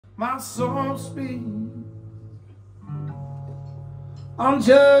my soul speaks on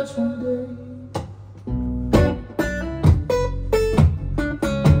Judgment Day.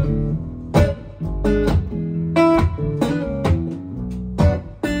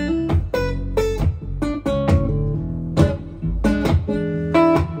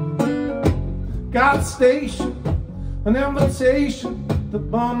 Got a station, an invitation to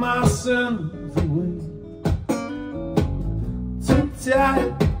burn my sins away. Too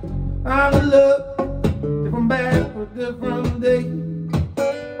tired, I'm in love, different bag for a different day.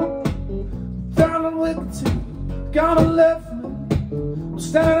 Down and wicked too, gonna left me. I'm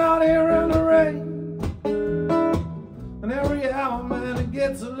standing out here in the rain, and every hour, man, it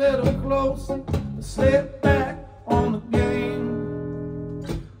gets a little closer. I slip back on the game,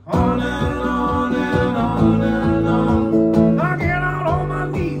 on and on and on and on. I get out on my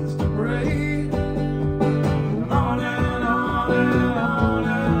knees to pray, and on and on and on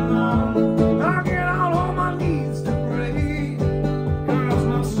and on. I get out on my knees to pray, 'cause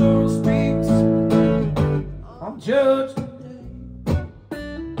my soul speaks on Judgment Day.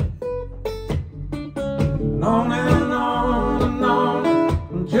 And on and on and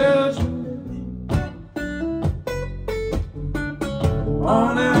on Judgment Day.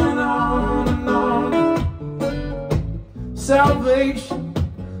 On and on and on. Salvation,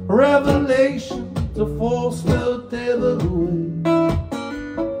 revelation to force the devil away.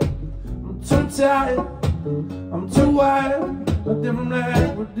 I'm too tired, I'm too wired, a different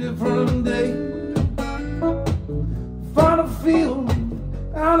night for a different day. Find a field,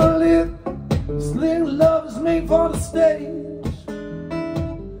 out of live. This little love is made for the stage.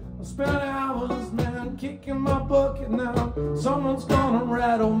 I spent hours, man, kicking my bucket now. Someone's gonna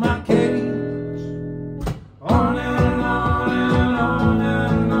rattle my cage. On and on and on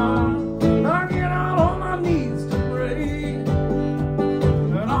and on. I get out on my knees to pray.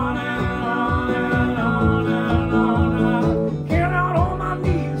 And on and on and on and on. I get out on my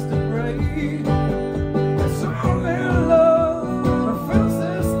knees to pray. It's only love that fills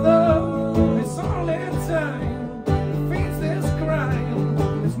this love. It's only time that feeds this crime.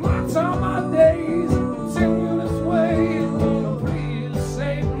 It's my time, my days continue this way. Oh, please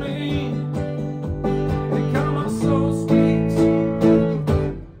save me. Because my soul speaks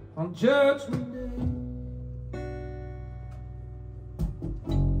on Judgment Day.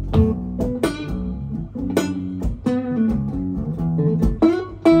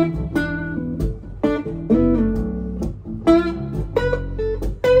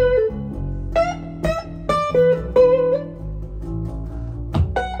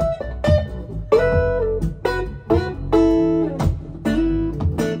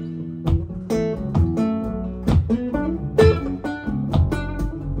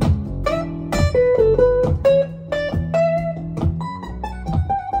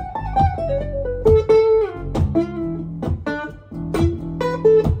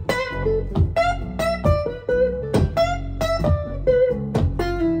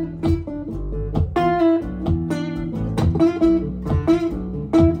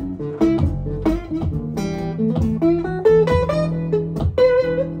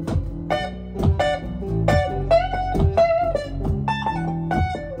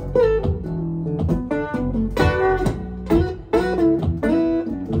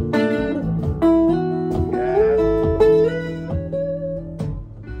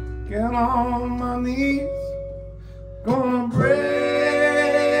 Get on my knees, gonna pray.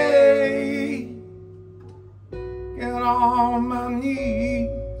 Get on my knees,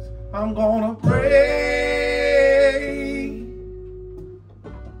 I'm gonna pray.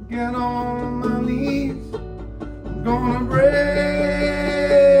 Get on my knees, I'm gonna pray.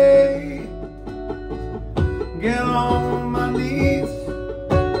 Get on my knees,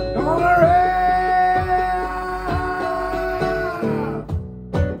 gonna pray.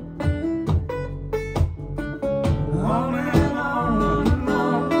 On and on and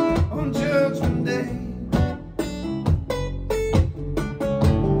on Judgment Day.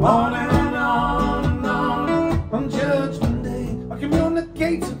 On and on on Judgment Day. My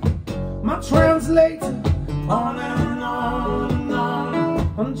communicator, my translator. On and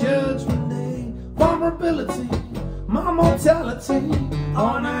on Judgment Day. Vulnerability, my mortality.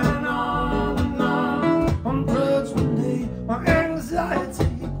 On and on Judgment Day. My anxiety,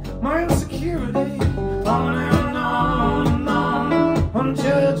 my insecurity. On and on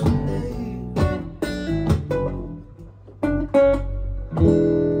Judgment Day.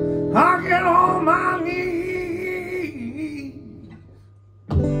 I get on my knees,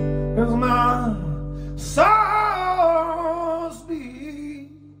 'cause my soul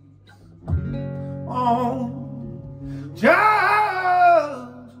speaks on Judgment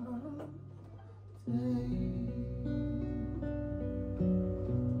day.